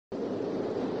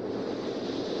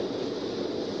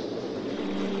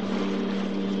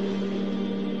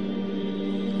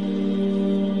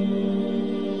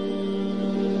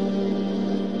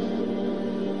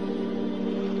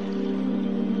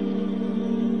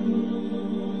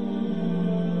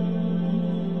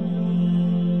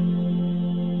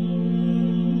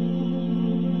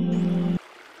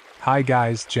Hi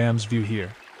guys, Jam's View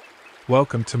here.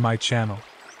 Welcome to my channel.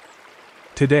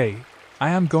 Today, I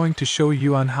am going to show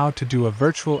you on how to do a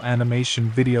virtual animation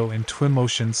video in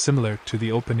Twinmotion similar to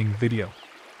the opening video.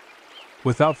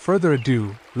 Without further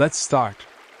ado, let's start.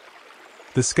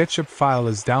 The SketchUp file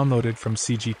is downloaded from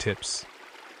CG Tips.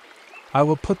 I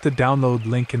will put the download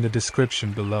link in the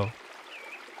description below.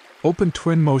 Open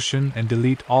Twinmotion and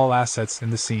delete all assets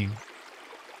in the scene.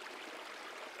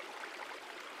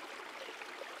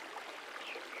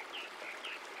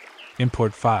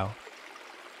 Import file.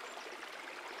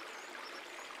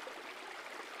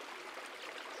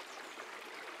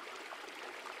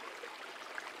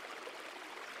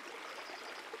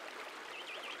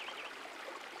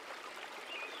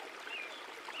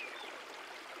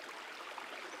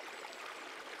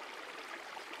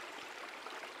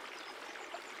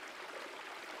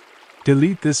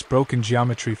 Delete this broken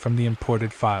geometry from the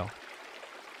imported file.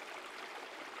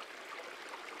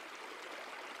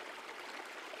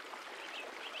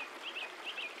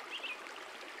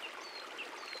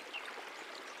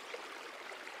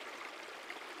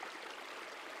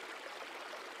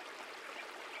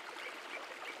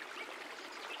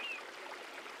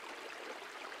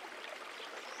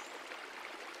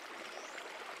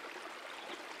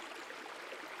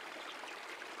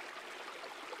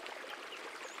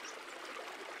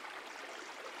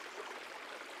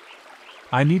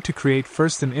 I need to create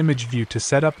first an image view to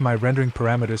set up my rendering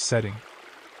parameters setting.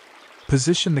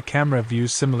 Position the camera view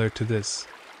similar to this.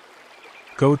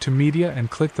 Go to Media and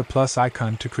click the plus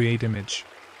icon to create image.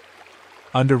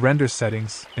 Under Render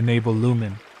Settings, enable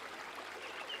Lumen.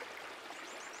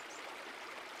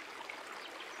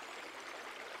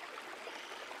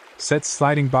 Set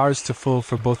sliding bars to full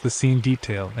for both the Scene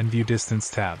Detail and View Distance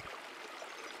tab.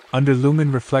 Under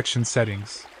Lumen Reflection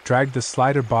Settings, drag the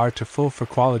slider bar to full for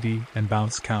quality and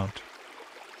bounce count.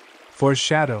 For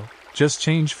shadow, just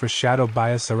change for shadow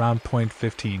bias around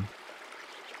 0.15.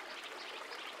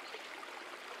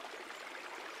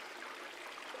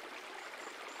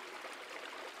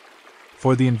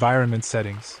 For the environment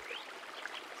settings,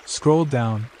 scroll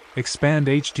down, expand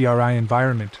HDRI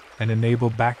environment, and enable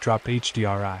backdrop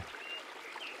HDRI.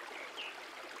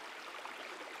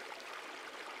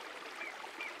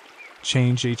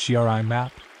 Change HDRI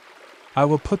map. I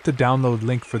will put the download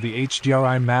link for the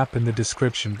HDRI map in the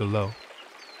description below.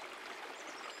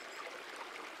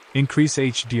 Increase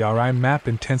HDRI map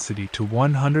intensity to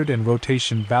 100 and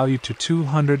rotation value to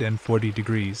 240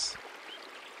 degrees.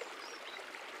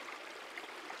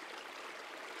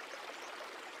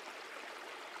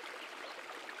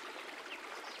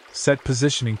 Set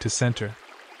positioning to center.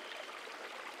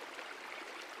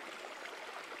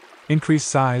 Increase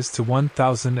size to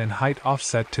 1000 and height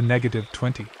offset to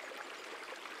 -20.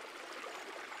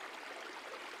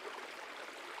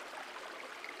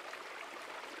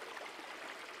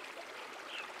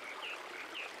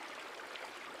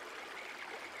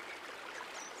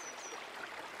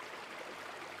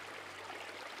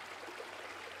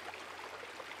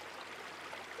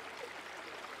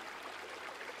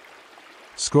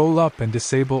 Scroll up and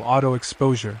disable auto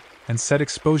exposure and set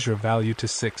exposure value to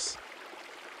 6.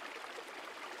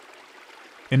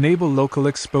 Enable local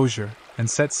exposure and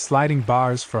set sliding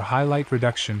bars for highlight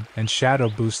reduction and shadow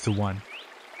boost to 1.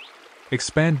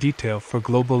 Expand detail for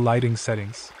global lighting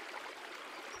settings.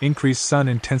 Increase sun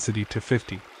intensity to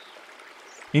 50.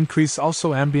 Increase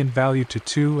also ambient value to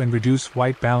 2 and reduce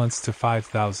white balance to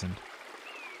 5000.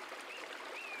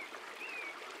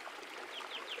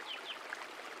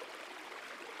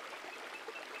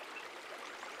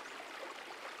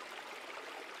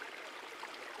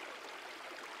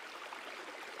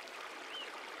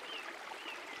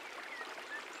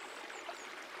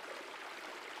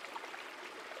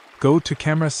 Go to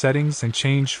camera settings and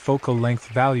change focal length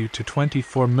value to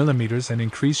 24 mm and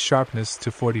increase sharpness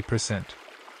to 40%.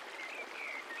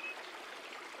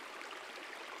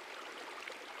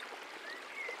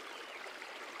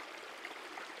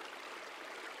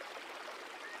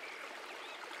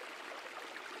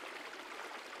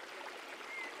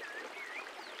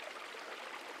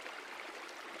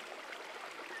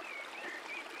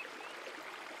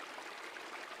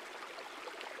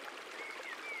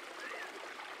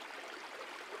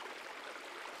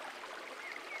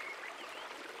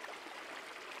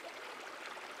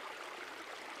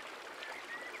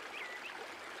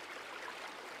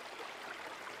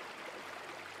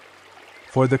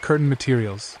 For the curtain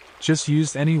materials, just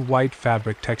use any white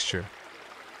fabric texture.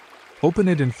 Open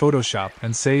it in Photoshop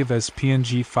and save as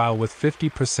PNG file with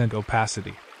 50%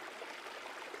 opacity.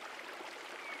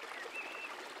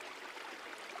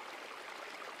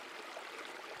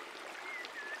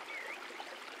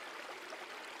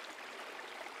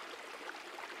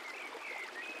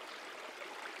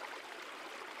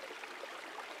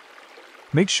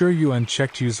 Make sure you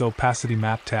unchecked Use Opacity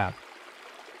Map tab.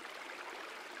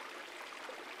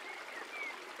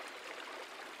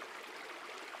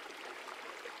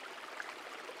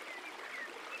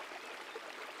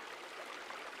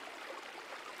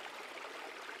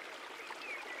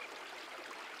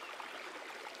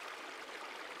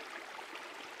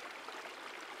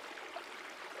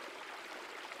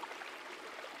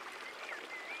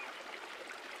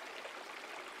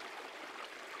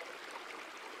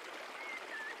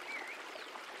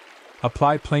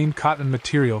 Apply plain cotton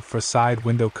material for side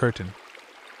window curtain.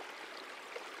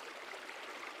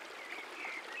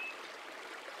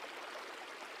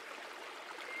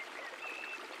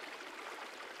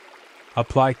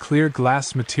 Apply clear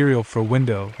glass material for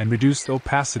window and reduced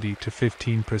opacity to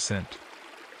 15%.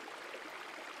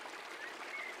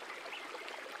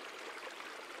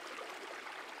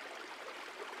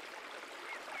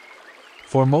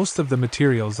 For most of the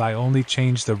materials I only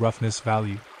change the roughness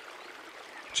value.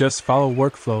 Just follow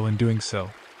workflow in doing so.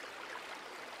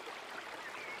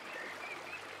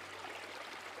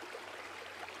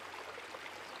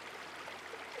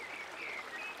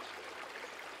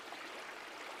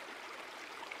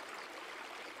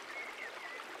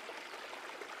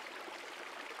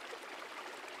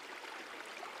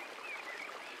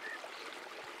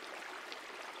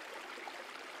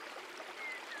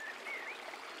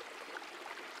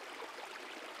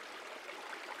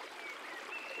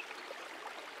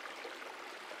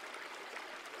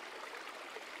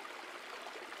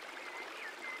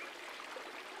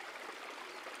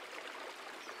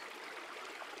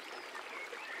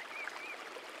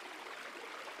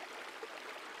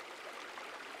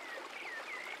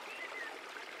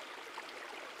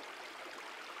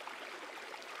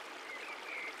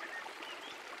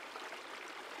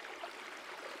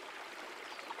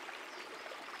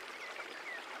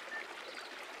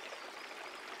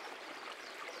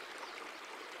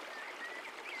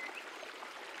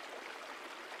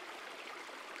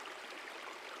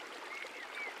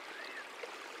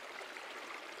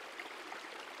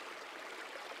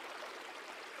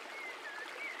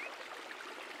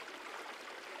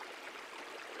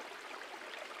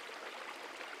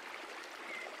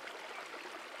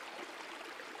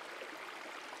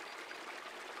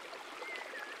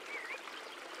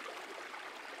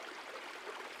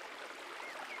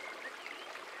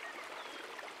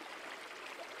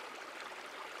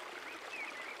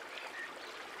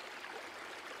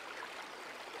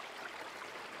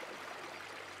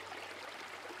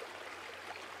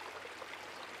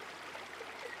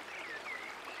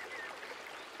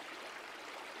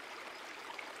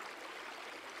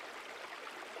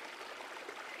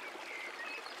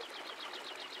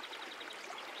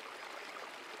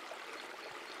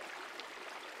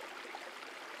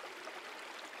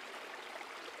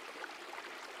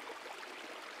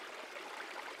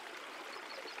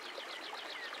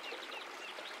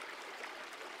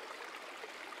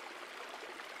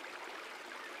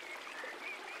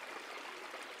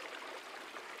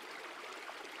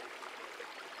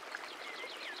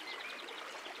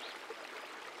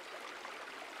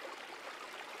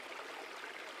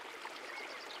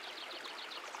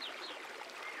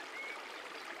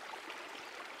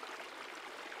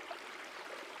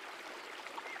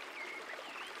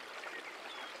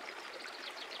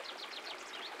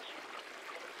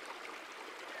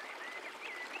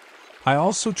 I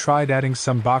also tried adding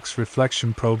some box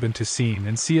reflection probe into scene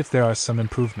and see if there are some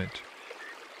improvement.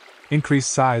 Increase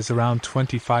size around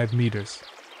 25 meters.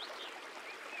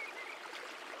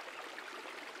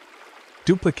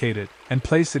 Duplicate it and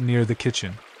place it near the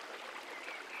kitchen.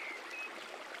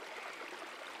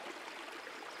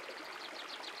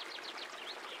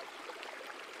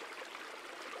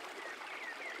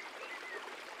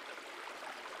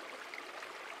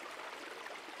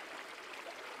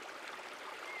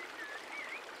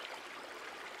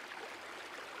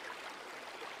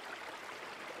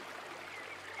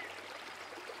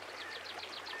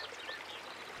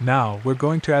 Now, we're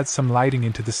going to add some lighting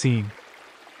into the scene.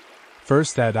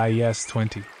 First, add IES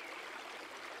 20.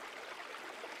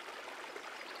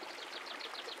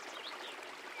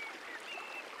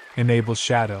 Enable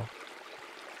shadow.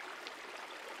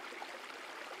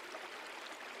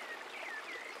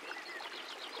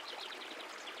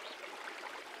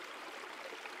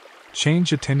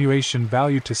 Change attenuation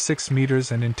value to 6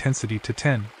 meters and intensity to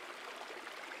 10.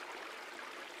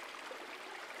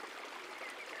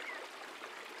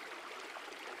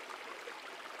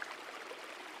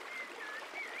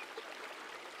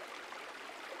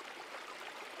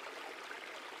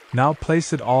 Now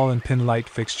place it all in pin light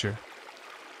fixture.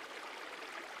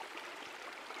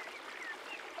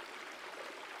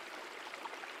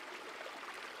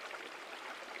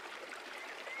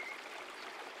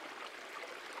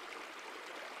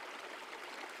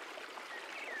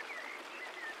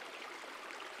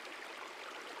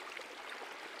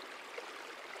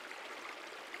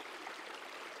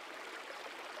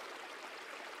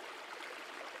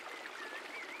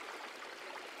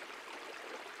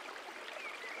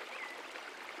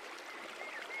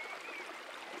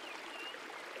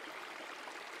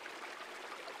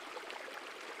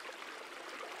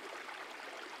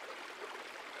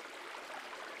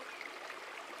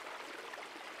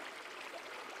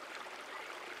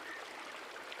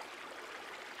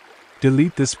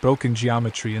 Delete this broken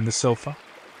geometry in the sofa.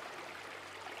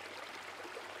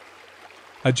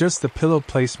 Adjust the pillow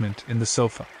placement in the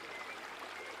sofa.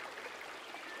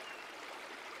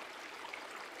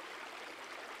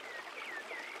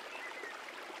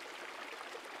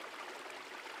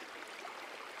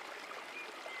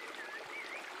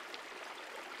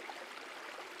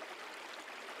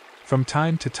 From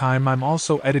time to time, I'm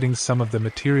also editing some of the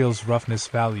material's roughness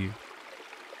value.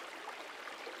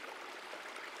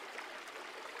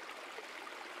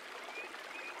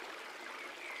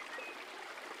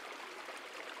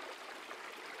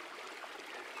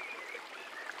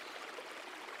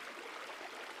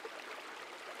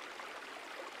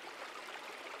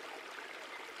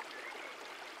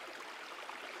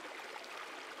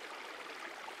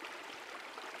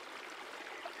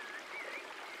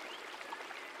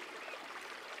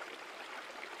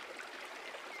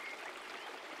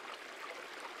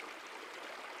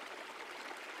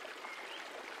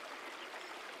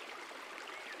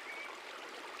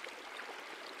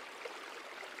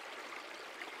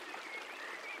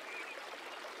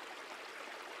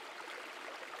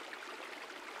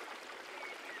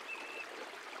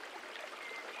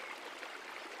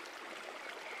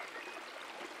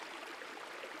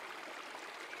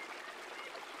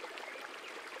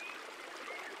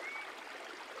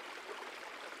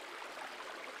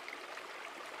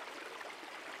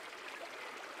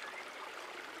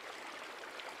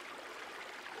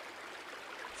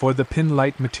 For the pin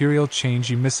light material,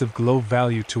 change emissive glow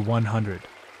value to 100.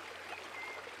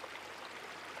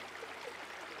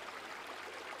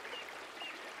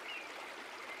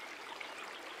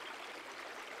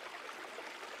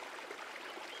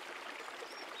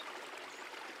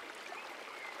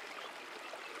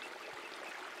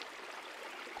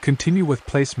 Continue with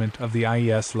placement of the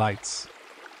IES lights.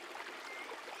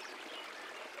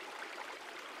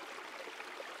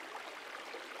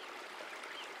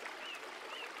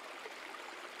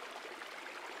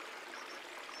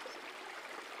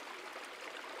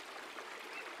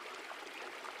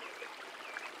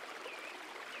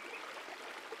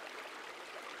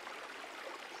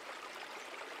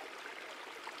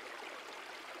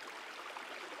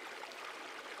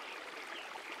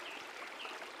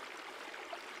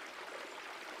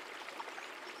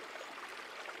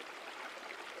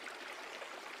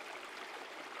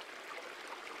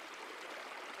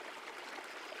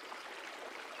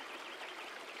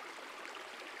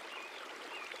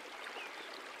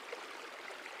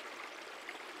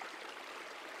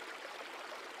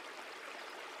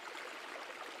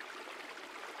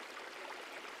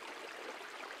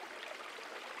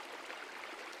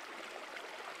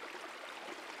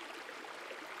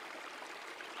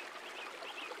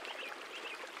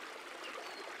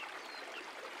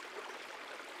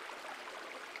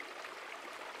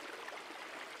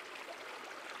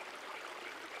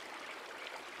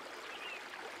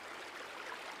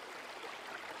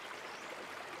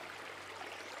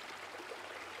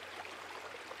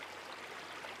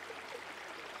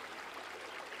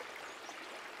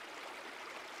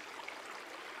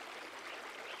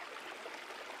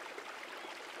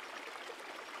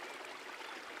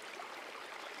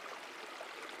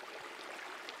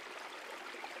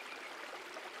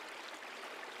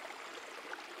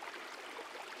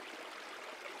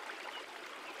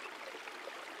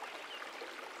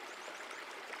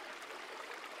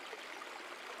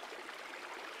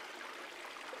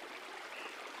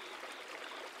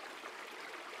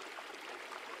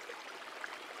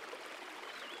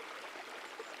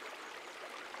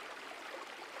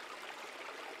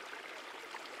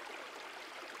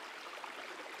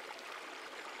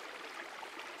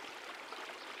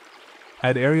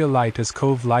 Add area light as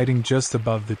cove lighting just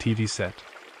above the TV set.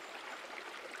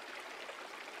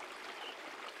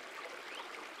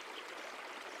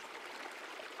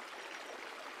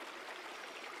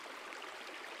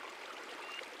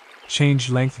 Change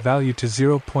length value to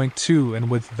 0.2 and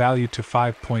width value to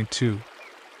 5.2.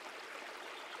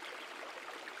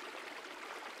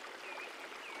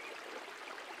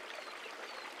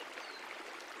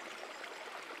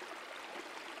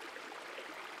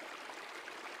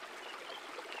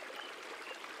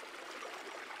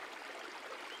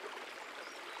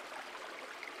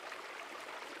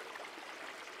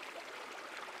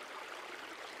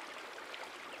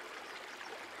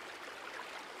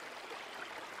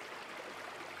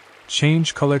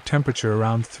 Change color temperature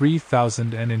around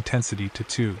 3000 and intensity to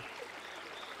 2.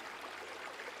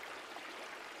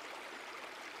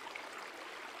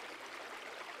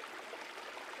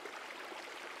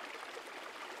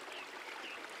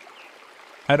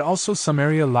 Add also some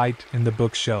area light in the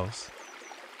bookshelves.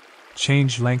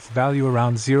 Change length value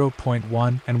around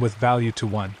 0.1 and width value to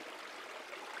 1.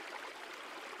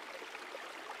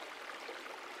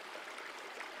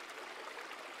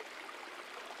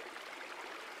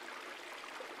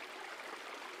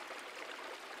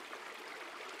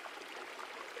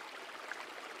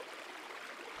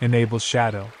 Enable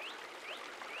shadow.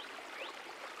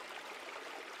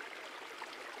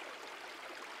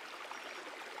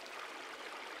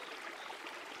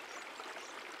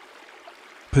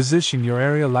 Position your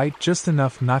area light just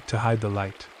enough not to hide the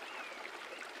light.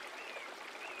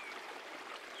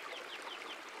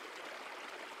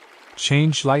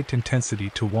 Change light intensity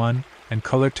to 1 and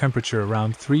color temperature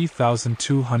around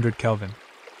 3200 Kelvin.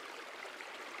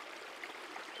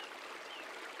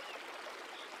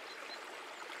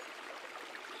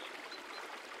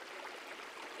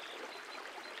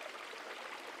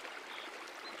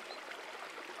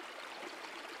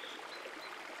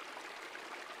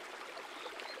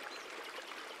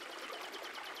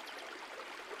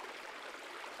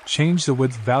 Change the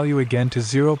width value again to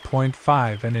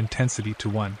 0.5 and intensity to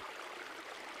 1.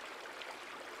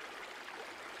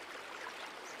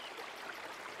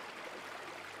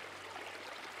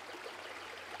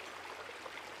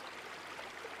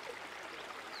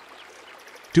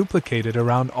 Duplicate it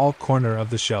around all corner of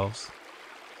the shelves.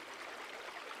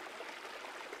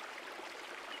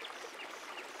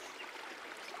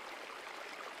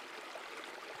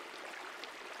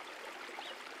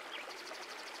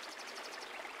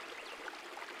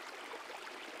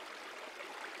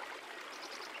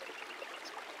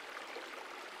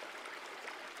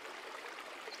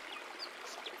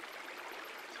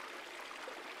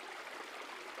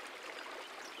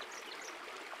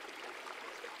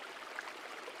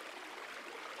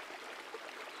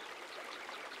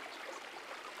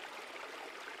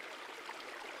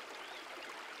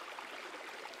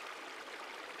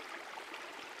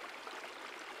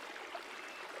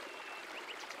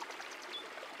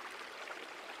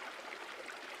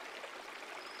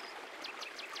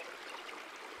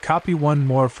 Copy one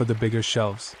more for the bigger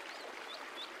shelves.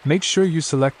 Make sure you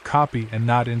select copy and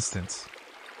not instance.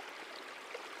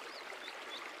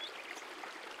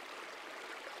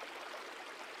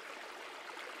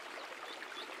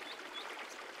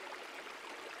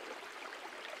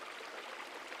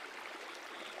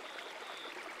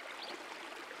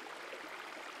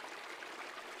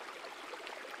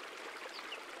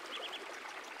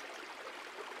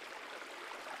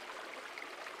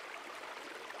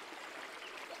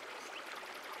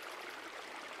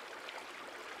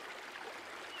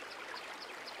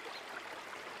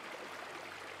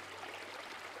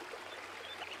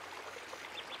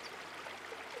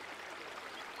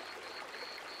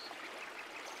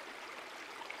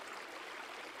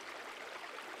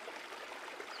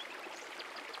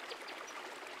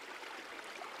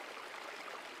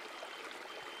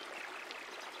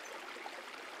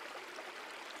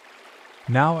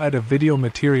 Now add a video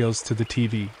materials to the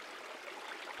TV.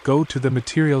 Go to the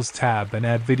Materials tab and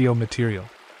add video material.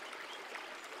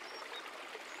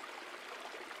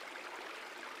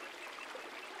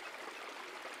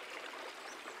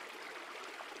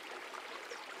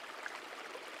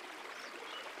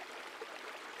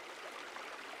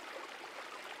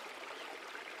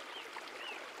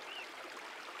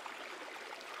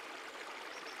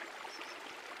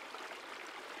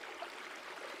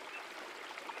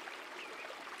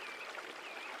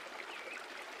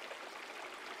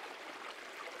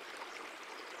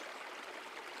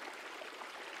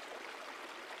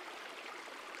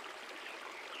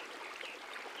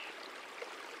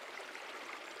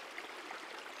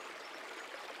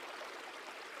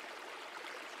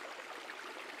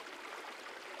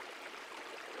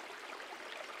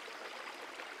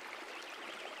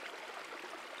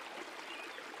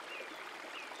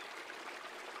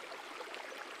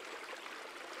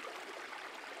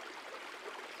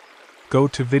 Go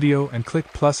to Video and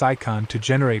click plus icon to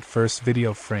generate first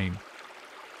video frame.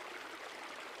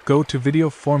 Go to Video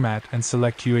Format and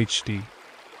select UHD.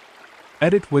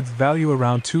 Edit width value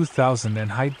around 2000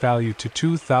 and height value to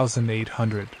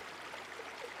 2800.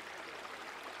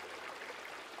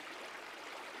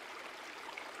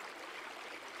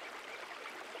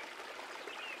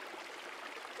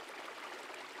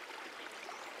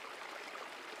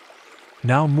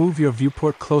 Now move your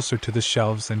viewport closer to the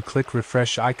shelves and click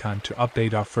refresh icon to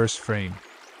update our first frame.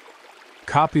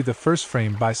 Copy the first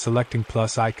frame by selecting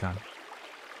plus icon.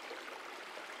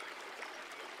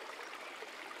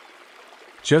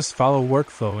 Just follow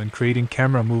workflow in creating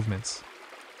camera movements.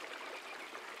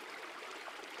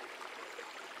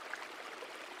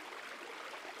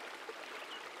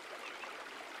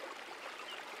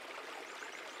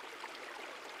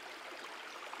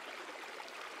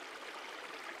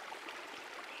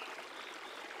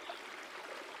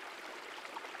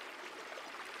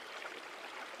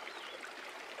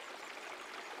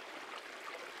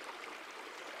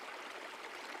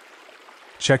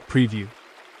 Check preview.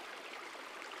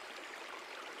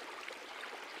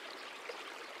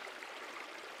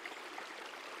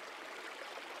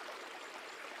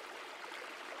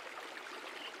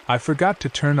 I forgot to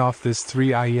turn off this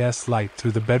 3IES light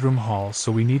through the bedroom hall,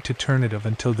 so we need to turn it off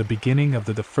until the beginning of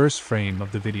the first frame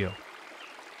of the video.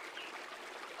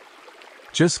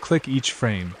 Just click each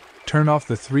frame, turn off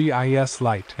the 3IES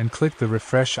light and click the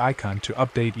refresh icon to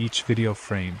update each video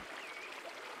frame.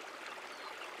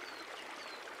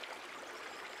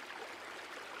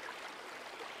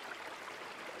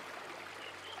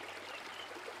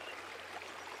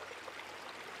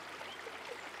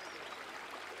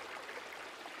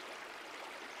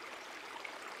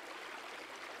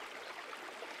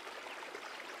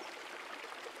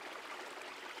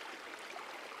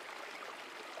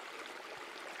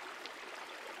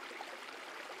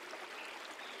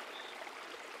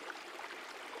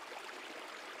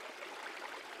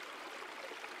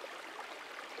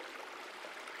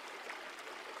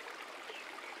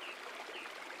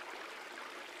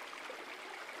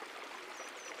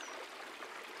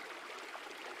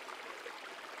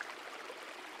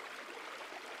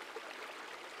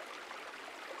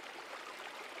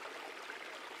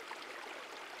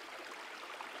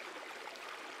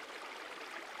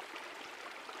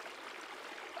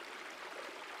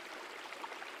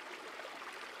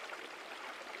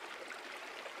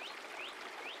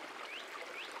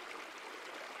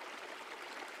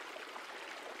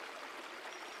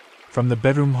 From the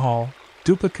bedroom hall,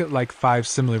 duplicate like 5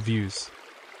 similar views.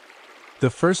 The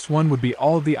first one would be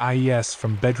all the IES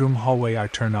from bedroom hallway I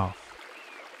turn off.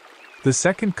 The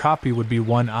second copy would be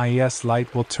one IES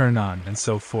light will turn on and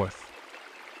so forth.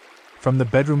 From the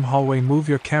bedroom hallway, move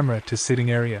your camera to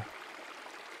sitting area.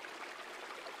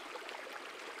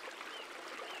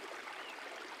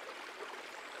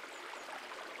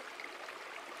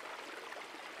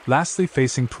 Lastly,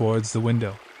 facing towards the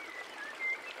window.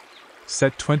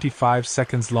 Set 25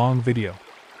 seconds long video.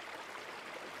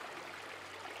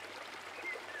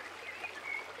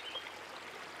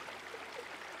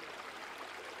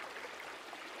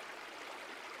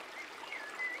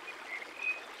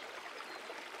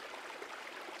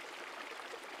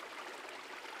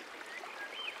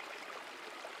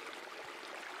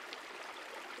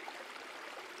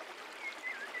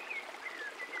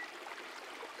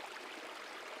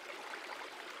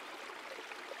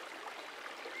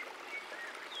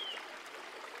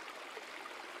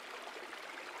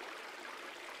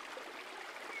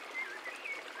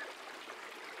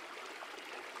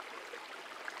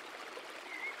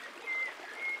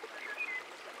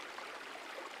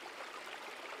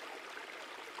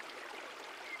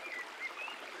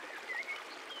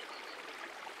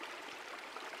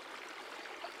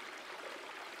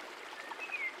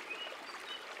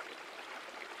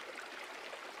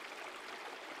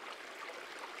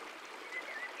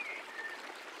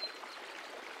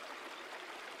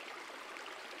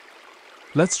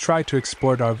 Let's try to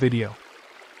export our video.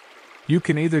 You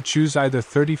can either choose either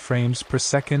 30 frames per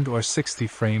second or 60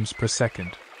 frames per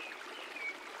second.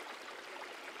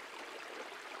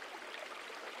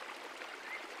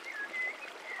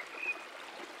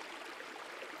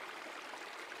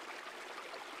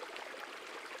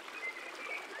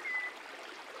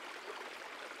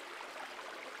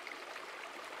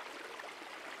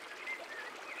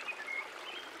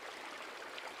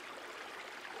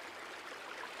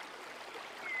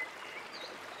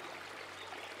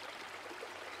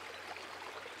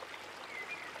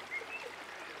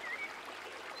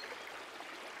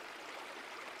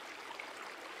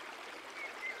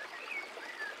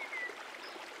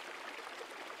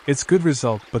 It's good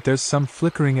result, but there's some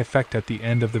flickering effect at the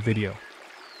end of the video.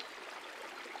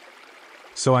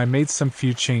 So I made some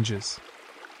few changes.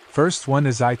 First one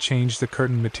is I changed the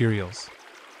curtain materials.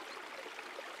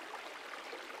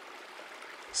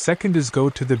 Second is go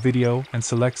to the video and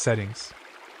select settings.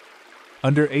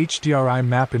 Under HDRI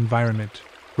map environment,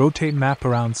 rotate map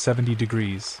around 70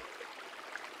 degrees.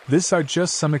 These are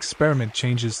just some experiment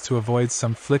changes to avoid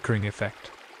some flickering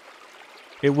effect.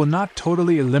 It will not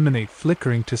totally eliminate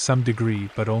flickering to some degree,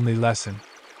 but only lessen.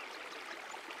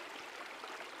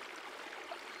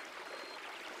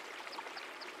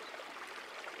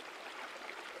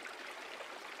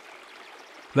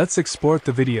 Let's export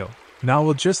the video. Now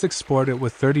we'll just export it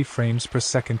with 30 frames per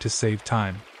second to save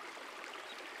time.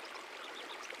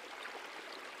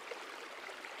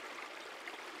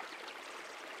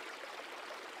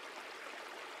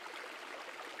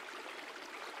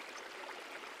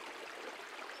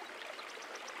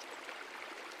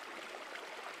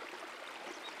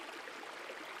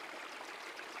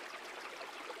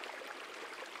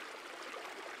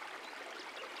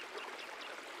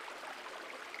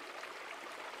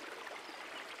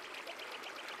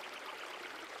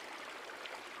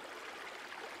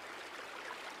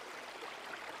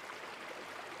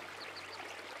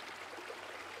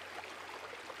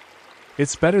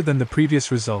 It's better than the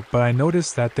previous result, but I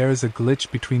noticed that there is a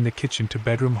glitch between the kitchen to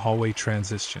bedroom hallway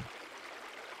transition.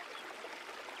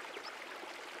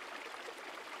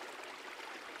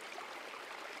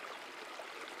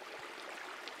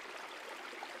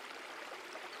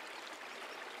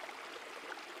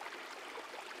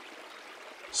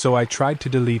 So I tried to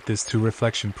delete this to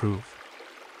reflection proof.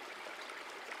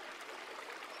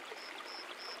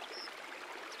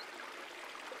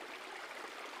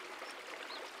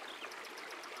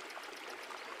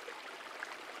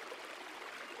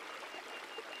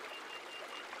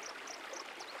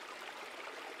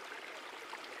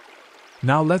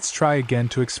 Now let's try again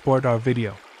to export our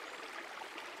video.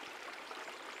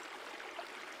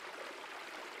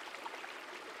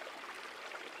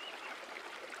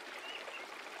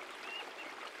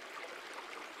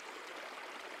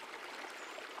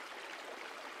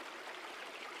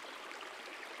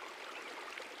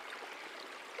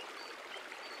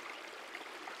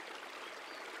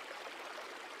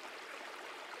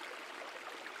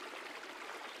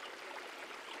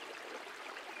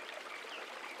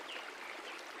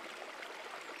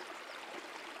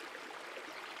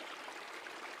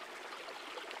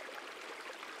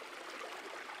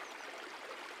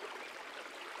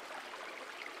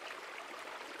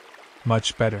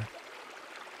 Much better.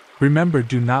 Remember,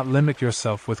 do not limit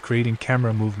yourself with creating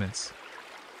camera movements.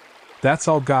 That's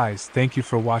all guys, thank you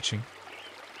for watching.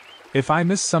 If I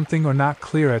missed something or not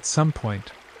clear at some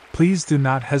point, please do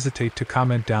not hesitate to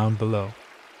comment down below.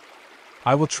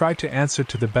 I will try to answer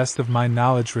to the best of my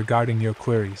knowledge regarding your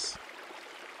queries.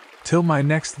 Till my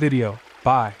next video,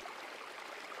 bye.